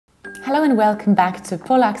Hello and welcome back to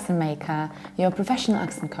Paul Accent Maker, your professional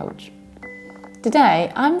accent coach.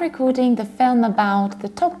 Today I'm recording the film about the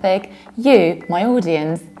topic you, my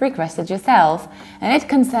audience, requested yourself, and it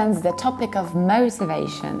concerns the topic of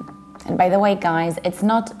motivation. And by the way guys, it's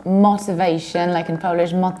not motivation like in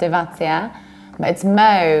Polish motywacja, but it's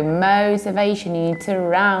motivation. You need to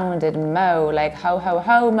round it, like ho ho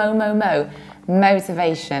ho, mo,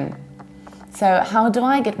 motivation. So how do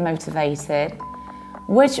I get motivated?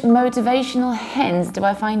 Which motivational hints do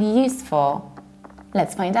I find useful?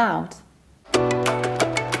 Let's find out.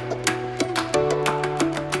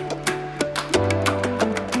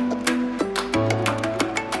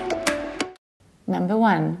 Number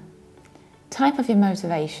 1, type of your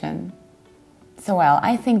motivation. So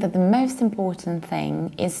I think that the most important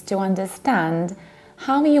thing is to understand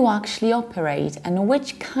how you actually operate and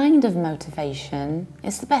which kind of motivation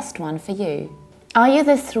is the best one for you. Are you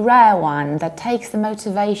this rare one that takes the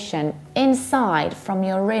motivation inside from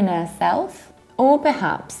your inner self? Or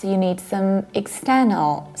perhaps you need some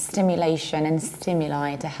external stimulation and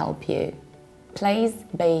stimuli to help you? Please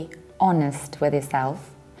be honest with yourself,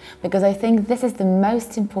 because I think this is the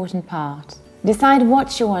most important part. Decide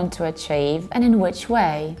what you want to achieve and in which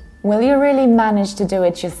way. Will you really manage to do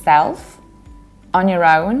it yourself, on your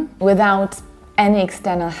own, without any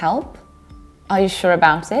external help? Are you sure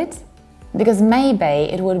about it? Because maybe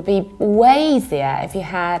it would be way easier if you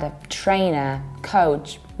had a trainer,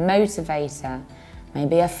 coach, motivator,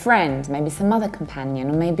 maybe a friend, maybe some other companion,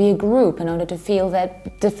 or maybe a group in order to feel the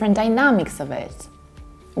different dynamics of it.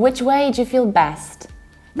 Which way do you feel best?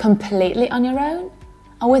 Completely on your own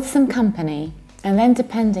or with some company? And then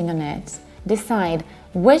depending on it, decide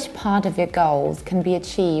which part of your goals can be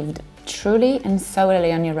achieved truly and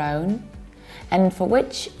solely on your own, and for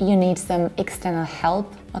which you need some external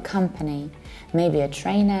help or company, maybe a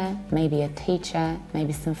trainer, maybe a teacher,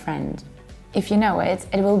 maybe some friend. If you know it,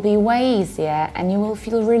 it will be way easier and you will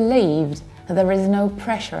feel relieved that there is no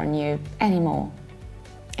pressure on you anymore.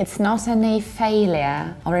 It's not any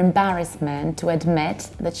failure or embarrassment to admit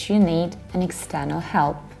that you need an external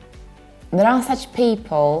help. There are such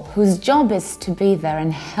people whose job is to be there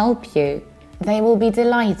and help you. They will be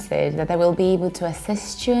delighted that they will be able to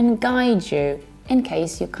assist you and guide you in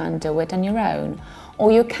case you can't do it on your own.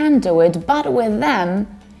 Or you can do it, but with them,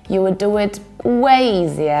 you would do it way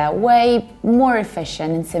easier, way more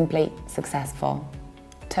efficient and simply successful.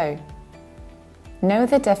 2, know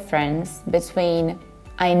the difference between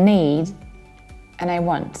I need and I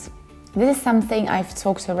want. This is something I've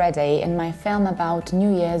talked already in my film about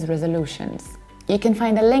New Year's resolutions. You can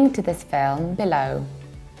find a link to this film below.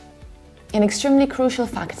 An extremely crucial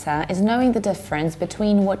factor is knowing the difference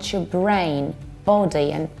between what your brain,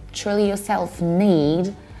 body and truly yourself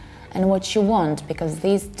need and what you want, because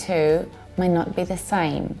these two might not be the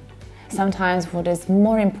same. Sometimes what is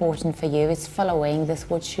more important for you is following this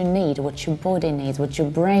what you need, what your body needs, what your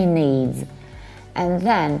brain needs, and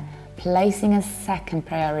then placing as second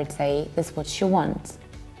priority this what you want.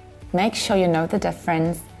 Make sure you know the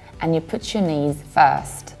difference and you put your needs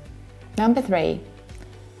first. Number 3,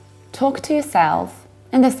 talk to yourself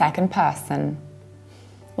in the second person.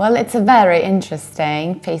 Well, it's a very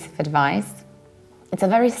interesting piece of advice. It's a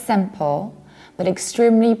very simple but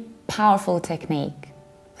extremely powerful technique.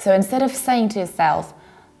 So instead of saying to yourself,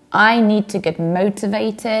 I need to get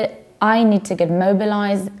motivated, I need to get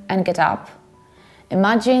mobilized and get up,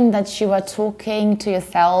 imagine that you are talking to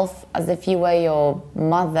yourself as if you were your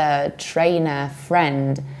mother, trainer,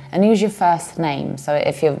 friend, and use your first name. So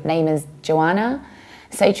if your name is Joanna,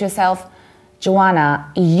 say to yourself,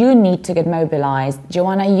 Joanna, you need to get mobilized.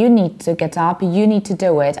 Joanna, you need to get up. You need to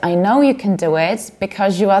do it. I know you can do it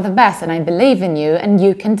because you are the best and I believe in you and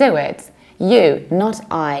you can do it. You, not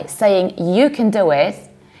I. Saying you can do it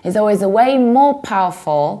is always a way more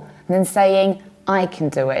powerful than saying I can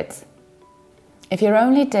do it. If your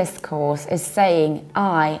only discourse is saying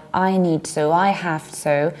I need to, I have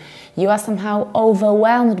to, you are somehow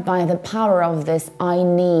overwhelmed by the power of this I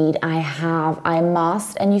need, I have, I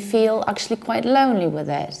must, and you feel actually quite lonely with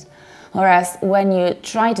it. Whereas when you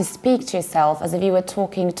try to speak to yourself as if you were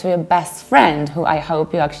talking to your best friend, who I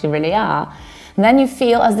hope you actually really are, then you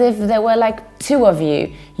feel as if there were like two of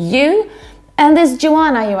you. You and this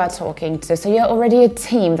Joanna you are talking to, so you're already a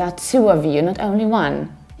team, there are two of you, not only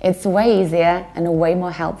one. It's way easier and way more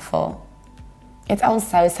helpful. It's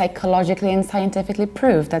also psychologically and scientifically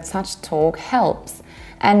proved that such talk helps,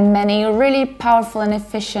 and many really powerful and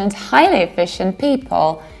efficient, highly efficient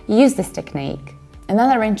people use this technique.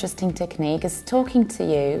 Another interesting technique is talking to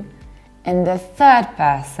you in the third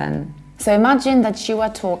person. So imagine that you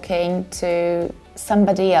are talking to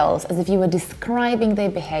somebody else as if you were describing their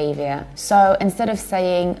behavior. So instead of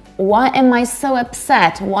saying, why am I so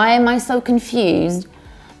upset? Why am I so confused?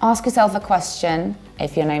 Ask yourself a question,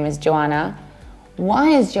 if your name is Joanna. Why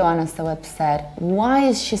is Joanna so upset? Why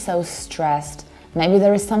is she so stressed? Maybe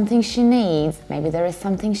there is something she needs. Maybe there is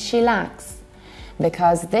something she lacks.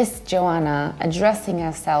 Because this Joanna addressing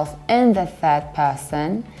herself in the third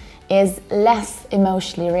person is less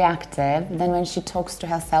emotionally reactive than when she talks to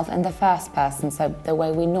herself in the first person, so the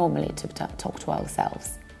way we normally talk to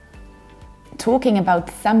ourselves. Talking about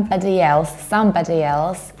somebody else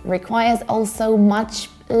requires also much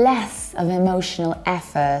less of emotional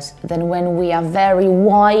effort than when we are very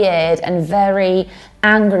wired and very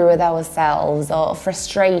angry with ourselves or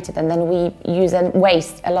frustrated, and then we use and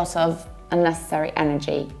waste a lot of unnecessary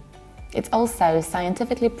energy. It's also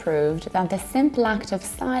scientifically proved that the simple act of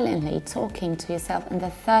silently talking to yourself in the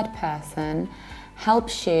third person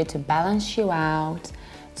helps you to balance you out,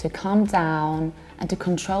 to calm down, and to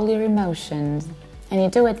control your emotions. And you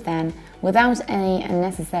do it then without any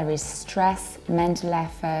unnecessary stress, mental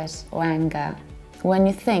effort, or anger. When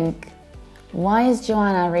you think, why is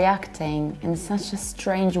Joanna reacting in such a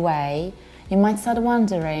strange way? You might start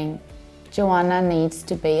wondering, Joanna needs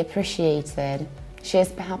to be appreciated. She is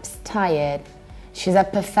perhaps tired. She's a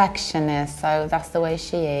perfectionist, so that's the way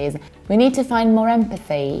she is. We need to find more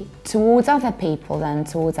empathy towards other people than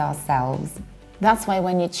towards ourselves. That's why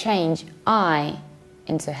when you change I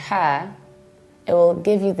into her, it will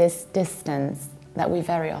give you this distance that we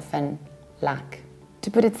very often lack.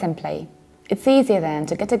 To put it simply, it's easier then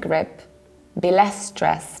to get a grip, be less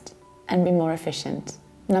stressed, and be more efficient.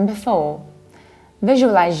 Number 4,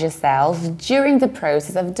 visualize yourself during the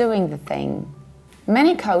process of doing the thing.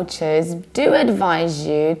 Many coaches do advise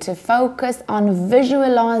you to focus on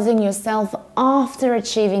visualizing yourself after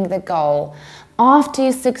achieving the goal, after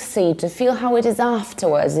you succeed, to feel how it is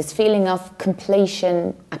afterwards, this feeling of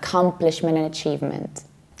completion, accomplishment, and achievement.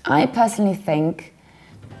 I personally think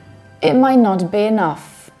it might not be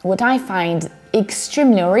enough. What I find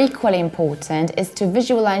extremely or equally important is to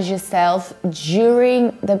visualize yourself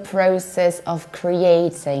during the process of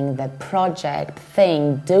creating the project,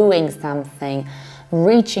 thing, doing something,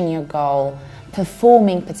 reaching your goal,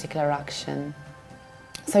 performing particular action.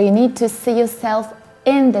 So you need to see yourself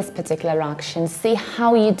in this particular action, see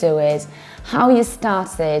how you do it, how you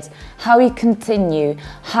start it, how you continue,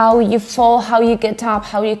 how you fall, how you get up,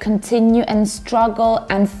 how you continue and struggle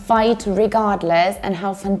and fight regardless, and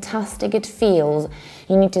how fantastic it feels.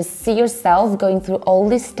 You need to see yourself going through all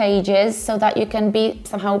these stages so that you can be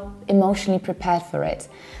somehow emotionally prepared for it.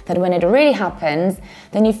 That when it really happens,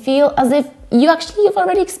 then you feel as if you've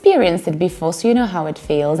already experienced it before, so you know how it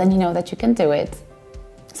feels and you know that you can do it.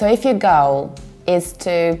 So if your goal is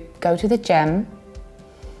to go to the gym,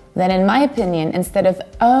 then in my opinion, instead of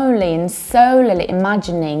only and solely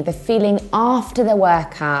imagining the feeling after the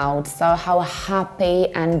workout, so how happy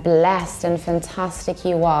and blessed and fantastic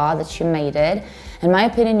you are that you made it, in my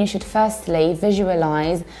opinion, you should firstly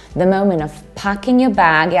visualize the moment of packing your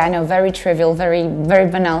bag. Yeah, I know, very trivial, very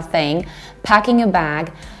banal thing. Packing your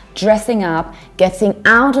bag, dressing up, getting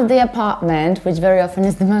out of the apartment, which very often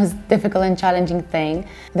is the most difficult and challenging thing,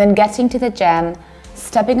 then getting to the gym,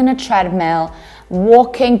 stepping on a treadmill,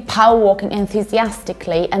 walking, power walking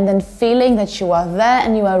enthusiastically, and then feeling that you are there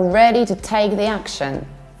and you are ready to take the action.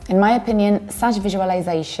 In my opinion, such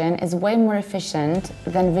visualization is way more efficient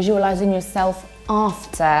than visualizing yourself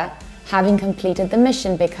after having completed the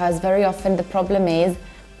mission, because very often the problem is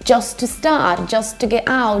just to start, just to get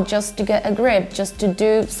out, just to get a grip, just to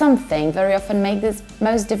do something, very often make this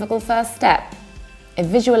most difficult first step. If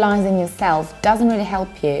visualizing yourself doesn't really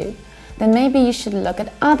help you, then maybe you should look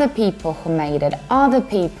at other people who made it, other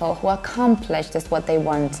people who accomplished just what they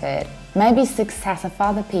wanted. Maybe success of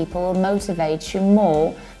other people will motivate you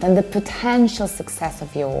more than the potential success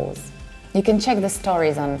of yours. You can check the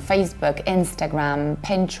stories on Facebook, Instagram,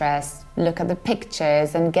 Pinterest, look at the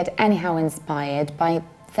pictures and get anyhow inspired by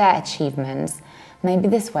their achievements. Maybe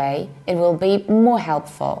this way it will be more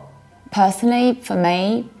helpful. Personally, for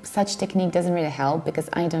me, such technique doesn't really help because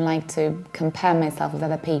I don't like to compare myself with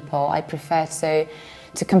other people. I prefer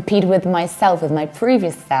to compete with myself, with my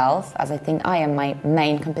previous self, as I think I am my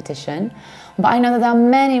main competition. But I know that there are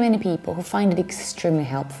many people who find it extremely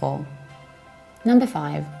helpful. Number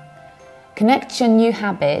 5, connect your new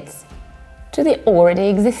habits to the already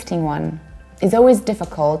existing one. It's always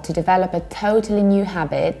difficult to develop a totally new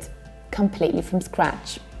habit completely from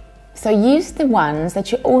scratch. So use the ones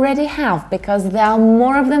that you already have, because there are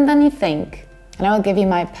more of them than you think. And I will give you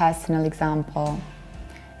my personal example.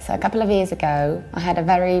 So a couple of years ago, I had a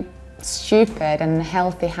very stupid and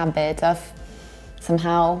healthy habit of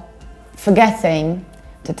somehow forgetting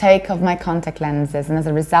to take off my contact lenses, and as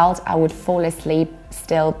a result I would fall asleep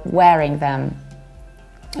still wearing them.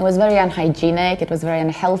 It was very unhygienic, it was very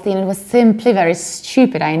unhealthy, and it was simply very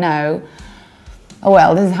stupid, I know. Oh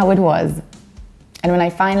well, this is how it was. And when I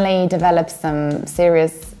finally developed some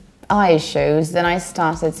serious eye issues, then I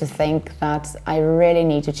started to think that I really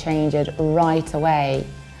need to change it right away.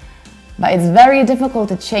 But it's very difficult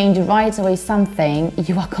to change right away something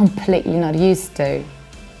you are completely not used to.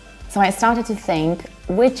 So I started to think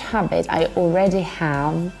which habit I already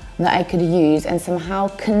have that I could use and somehow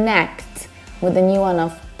connect with the new one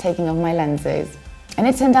of taking off my lenses. And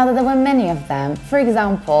it turned out that there were many of them. For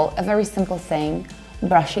example, a very simple thing,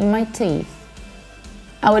 brushing my teeth.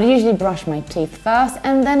 I would usually brush my teeth first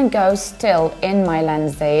and then go still in my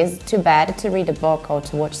lenses to bed to read a book or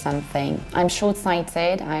to watch something. I'm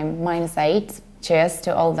short-sighted, I'm -8. Cheers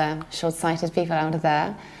to all the short-sighted people out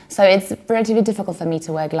there. So it's relatively difficult for me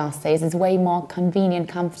to wear glasses. It's way more convenient,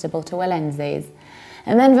 comfortable to wear lenses.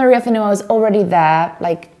 And then very often when I was already there,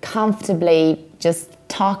 like comfortably just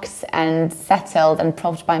tucked and settled and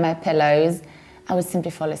propped by my pillows, I would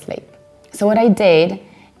simply fall asleep. So what I did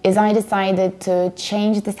is I decided to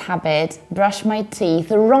change this habit, brush my teeth,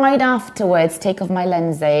 right afterwards take off my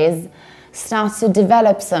lenses, start to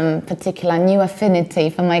develop some particular new affinity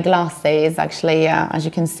for my glasses. Actually, as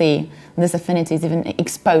you can see, this affinity is even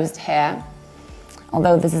exposed here.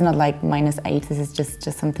 Although this is not like -8, this is just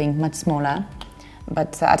something much smaller.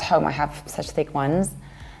 But at home I have such thick ones.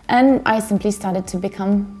 And I simply started to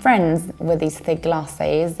become friends with these thick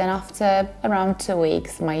glasses, and after around 2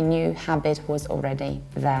 weeks my new habit was already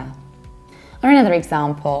there. Or another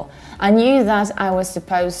example, I knew that I was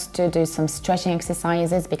supposed to do some stretching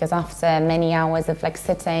exercises because after many hours of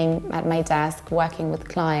sitting at my desk working with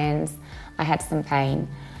clients, I had some pain.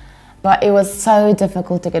 But it was so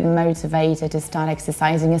difficult to get motivated to start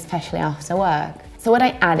exercising, especially after work. So what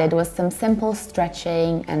I added was some simple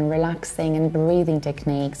stretching and relaxing and breathing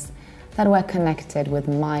techniques that were connected with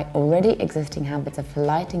my already existing habits of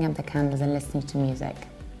lighting up the candles and listening to music.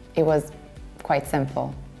 It was quite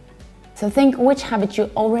simple. So think which habit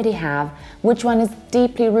you already have, which one is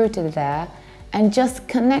deeply rooted there, and just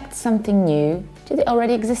connect something new to the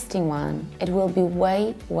already existing one. It will be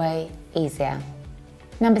way, way easier.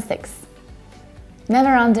 Number 6.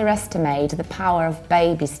 Never underestimate the power of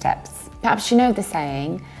baby steps. Perhaps you know the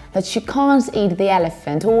saying that you can't eat the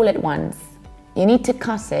elephant all at once. You need to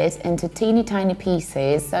cut it into teeny tiny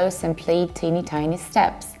pieces, so simply teeny tiny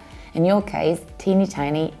steps. In your case, teeny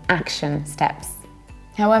tiny action steps.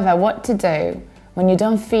 However, what to do when you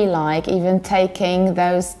don't feel like even taking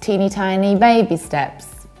those teeny tiny baby steps?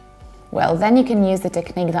 Well, then you can use the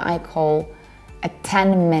technique that I call a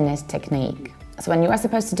 10-minute technique. So when you are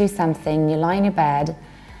supposed to do something, you lie in your bed,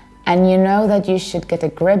 and you know that you should get a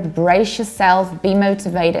grip, brace yourself, be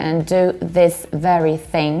motivated and do this very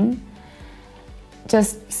thing.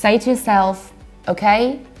 Just say to yourself,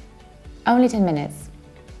 okay, only 10 minutes.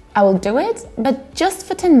 I will do it, but just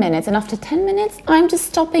for 10 minutes. And after 10 minutes, I'm just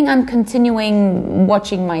stopping, I'm continuing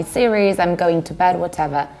watching my series, I'm going to bed,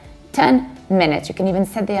 whatever. 10 minutes, you can even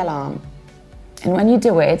set the alarm. And when you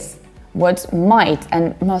do it, what might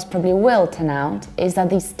and most probably will turn out is that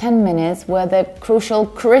these 10 minutes were the crucial,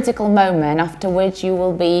 critical moment after which you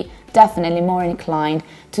will be definitely more inclined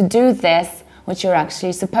to do this, which you're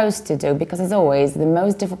actually supposed to do, because as always, the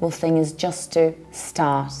most difficult thing is just to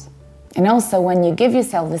start. And also when you give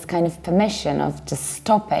yourself this kind of permission of just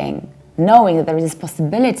stopping, knowing that there is this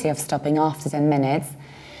possibility of stopping after 10 minutes,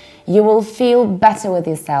 you will feel better with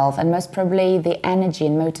yourself, and most probably the energy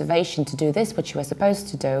and motivation to do this, what you were supposed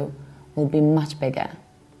to do, will be much bigger.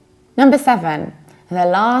 Number 7, the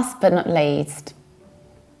last but not least,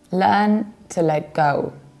 learn to let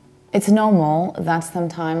go. It's normal that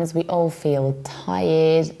sometimes we all feel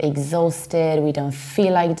tired, exhausted, we don't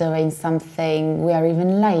feel like doing something, we are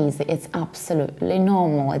even lazy. It's absolutely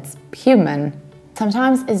normal, it's human.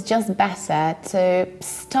 Sometimes it's just better to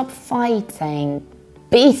stop fighting,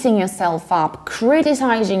 beating yourself up,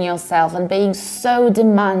 criticizing yourself and being so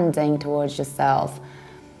demanding towards yourself.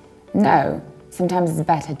 No, sometimes it's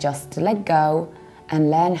better just to let go and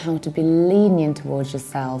learn how to be lenient towards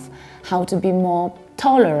yourself, how to be more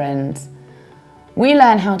tolerant. We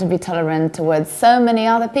learn how to be tolerant towards so many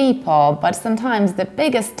other people, but sometimes the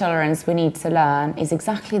biggest tolerance we need to learn is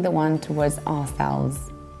exactly the one towards ourselves.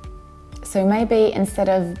 So maybe instead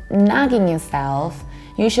of nagging yourself,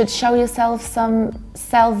 you should show yourself some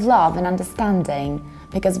self-love and understanding,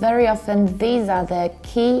 because very often these are the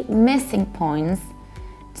key missing points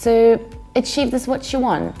to achieve this what you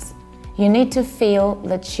want. You need to feel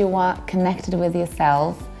that you are connected with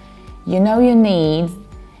yourself. you know your needs,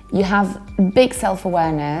 you have big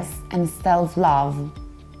self-awareness and self-love.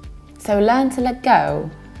 So learn to let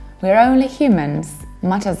go. We're only humans,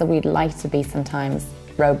 much as we'd like to be sometimes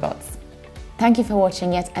robots. Thank you for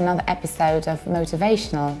watching yet another episode of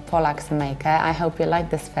Motivational Polak Maker. I hope you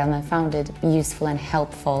liked this film and found it useful and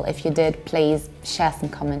helpful. If you did, please share some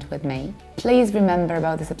comment with me. Please remember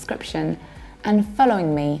about the subscription and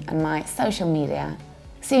following me on my social media.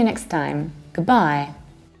 See you next time. Goodbye.